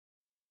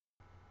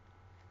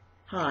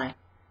Hi,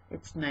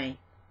 it's me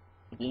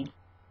again.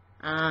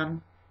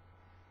 Um,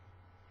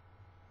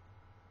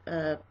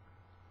 uh,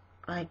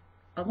 I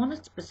I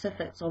wanted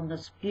specifics on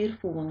this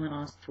beautiful woman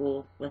I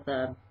saw with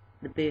the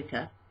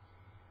burqa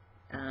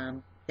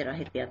that I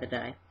had the other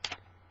day.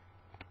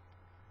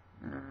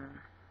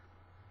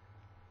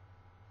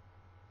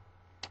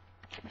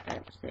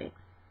 Let's see.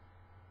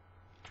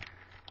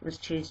 It was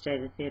Tuesday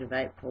the 3rd of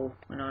April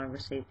when I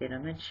received that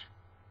image.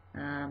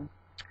 Saw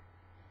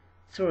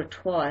her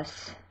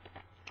twice,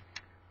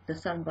 the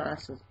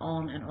sunglasses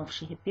on and off.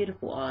 She had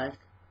beautiful eyes.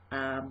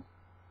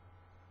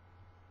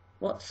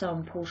 What's so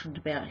important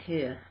about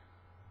her?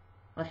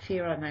 I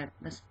fear I may have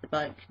missed the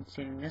boat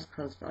concerning this,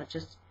 because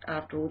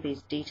after all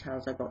these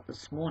details I got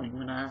this morning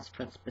when I asked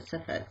for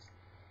specifics,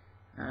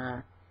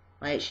 I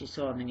actually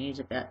saw on the news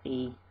about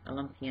the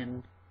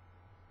Olympian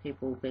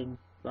people being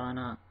blown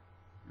up.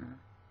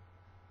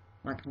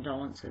 My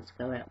condolences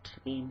go out to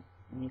them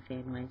and their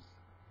families,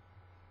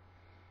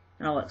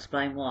 and I'll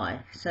explain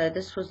why. So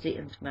this was the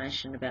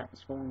information about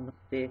this woman with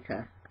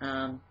burqa.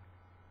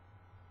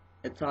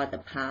 It's either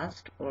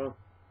past, or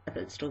if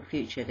it's still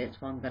future,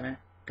 that's why I'm going to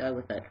go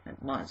with it.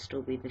 It might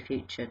still be the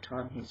future.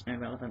 Time has no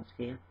relevance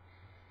here.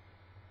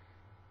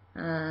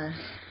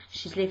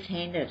 She's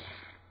left-handed.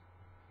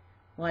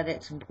 Why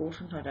that's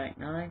important, I don't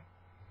know.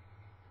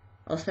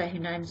 I'll say her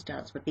name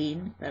starts with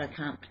N, but I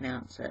can't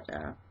pronounce it.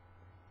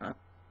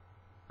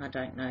 I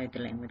don't know the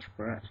language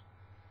for it.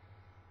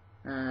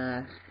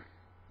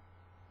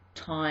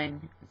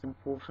 Time is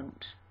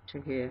important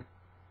to her.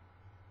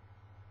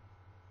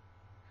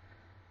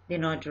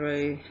 Then I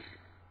drew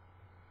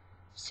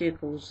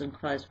circles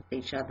enclosed with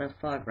each other,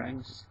 5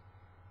 rings.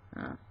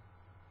 I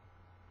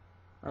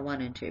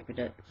won't interpret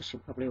it because you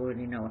probably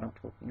already know what I'm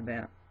talking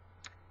about.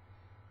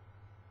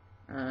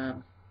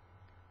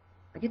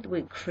 I get the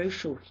word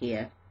crucial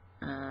here.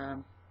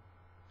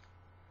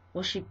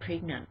 Was she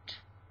pregnant?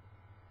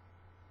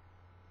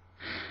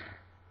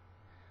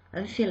 I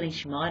have a feeling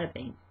she might have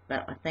been,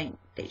 but I think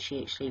that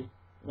she actually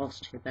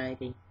lost her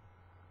baby,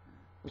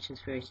 which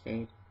is very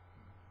sad.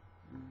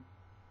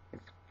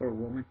 It's for a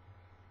woman.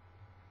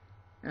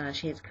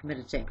 She has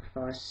committed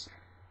sacrifice.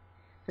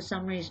 For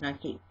some reason I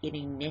keep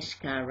getting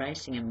NASCAR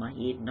racing in my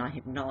head, and I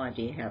have no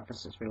idea how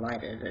this is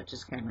related. It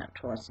just came up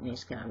twice,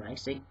 NASCAR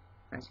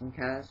racing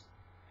cars,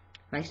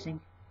 racing,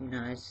 who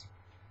knows,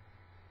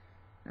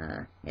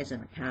 as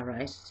in a car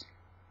race.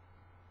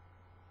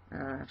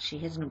 She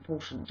has an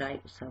important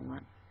date with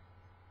someone.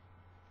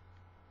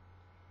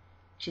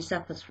 She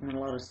suffers from a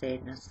lot of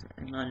sadness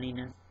and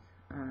loneliness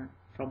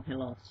from her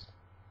loss.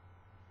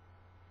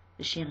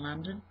 Is she in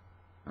London?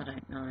 I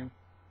don't know.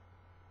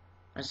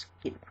 I just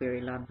get the query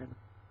London.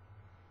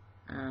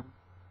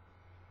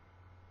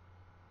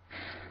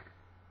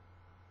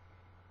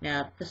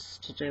 Now, this is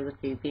to do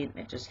with the event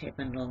that just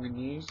happened on the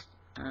news.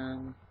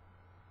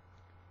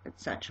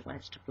 It's such a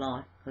waste of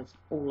life, because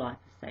all life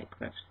is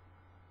sacred.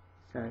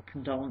 So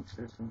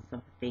condolences and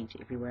sympathy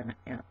to everyone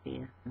out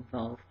there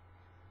involved.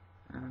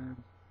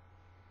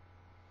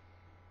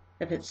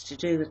 If it's to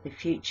do with the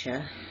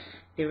future,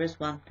 there is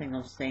one thing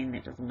I've seen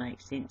that doesn't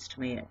make sense to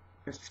me at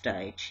this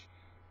stage,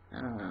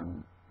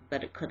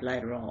 but it could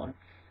later on.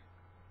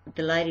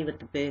 The lady with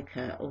the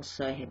burqa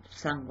also had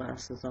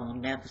sunglasses on.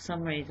 Now, for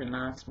some reason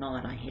last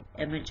night I had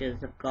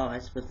images of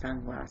guys with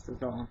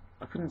sunglasses on.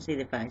 I couldn't see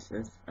their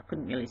faces. I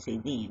couldn't really see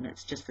them.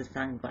 It's just the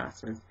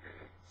sunglasses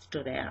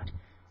stood out.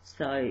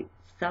 So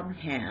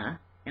somehow,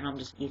 and I'm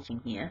just guessing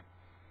here,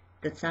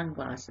 the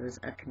sunglasses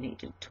are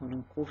connected to an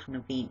important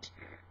event,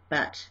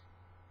 but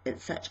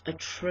it's such a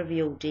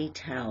trivial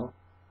detail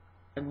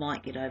it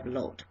might get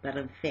overlooked. But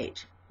in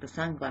fact, the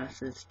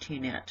sunglasses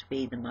turn out to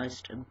be the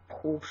most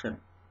important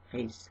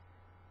piece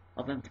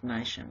of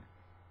information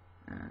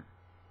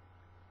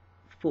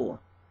for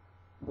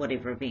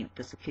whatever event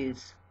this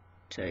occurs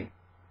to,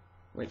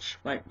 which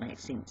won't make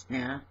sense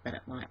now, but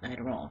it might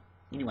later on.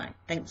 Anyway,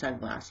 think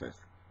sunglasses.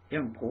 They're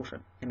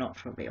important. They're not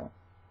trivial.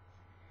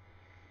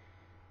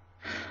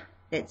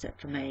 That's it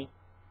for me.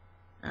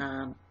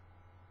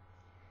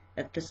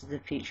 If this is a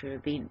future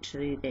event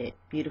to that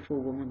beautiful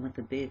woman with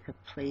the burqa,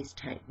 please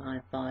take my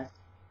advice.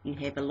 You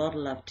have a lot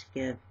of love to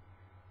give.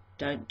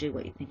 Don't do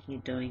what you think you're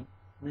doing.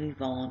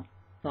 Move on.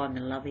 Find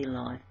the love of your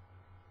life.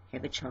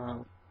 Have a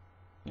child.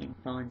 And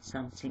find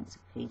some sense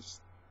of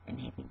peace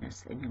and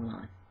happiness in your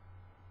life.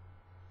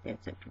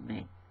 That's it from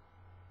me.